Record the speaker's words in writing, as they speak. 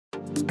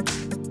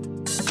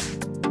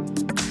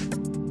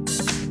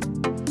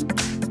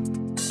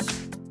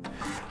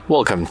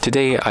Welcome,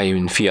 today I am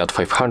in Fiat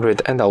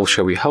 500 and I will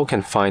show you how you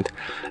can find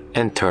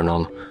and turn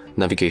on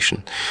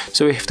navigation.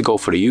 So we have to go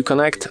for the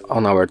Uconnect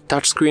on our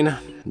touchscreen,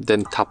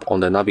 then tap on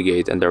the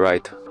navigate in the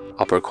right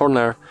upper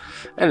corner,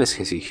 and as you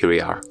can see, here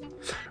we are.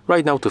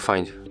 Right now, to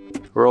find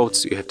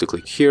roads you have to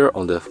click here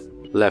on the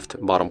left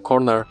bottom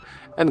corner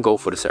and go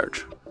for the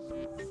search.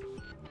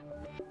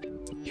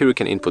 Here you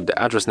can input the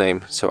address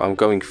name, so I'm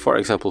going for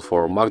example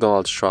for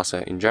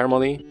Magdalendstraße in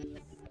Germany.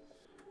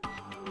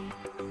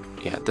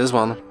 Yeah, this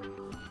one.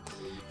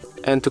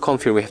 And to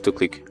confirm we have to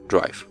click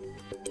drive.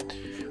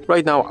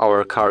 Right now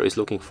our car is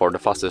looking for the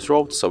fastest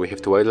road, so we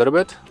have to wait a little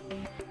bit.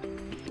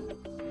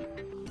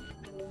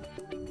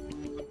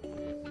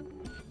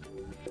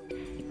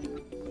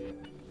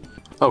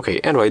 Okay,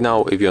 and right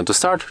now if you want to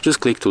start, just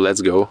click to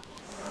let's go.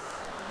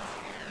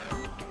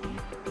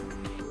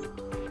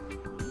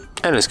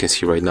 And as you can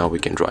see right now we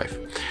can drive.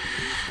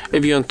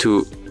 If you want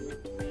to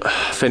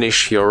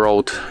finish your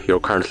road, your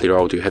currently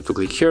road, you have to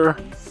click here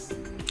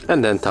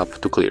and then tap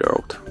to clear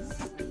road.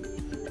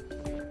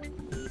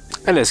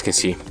 And as you can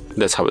see,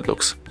 that's how it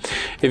looks.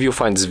 If you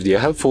find this video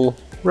helpful,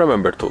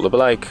 remember to leave a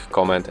like,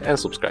 comment and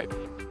subscribe.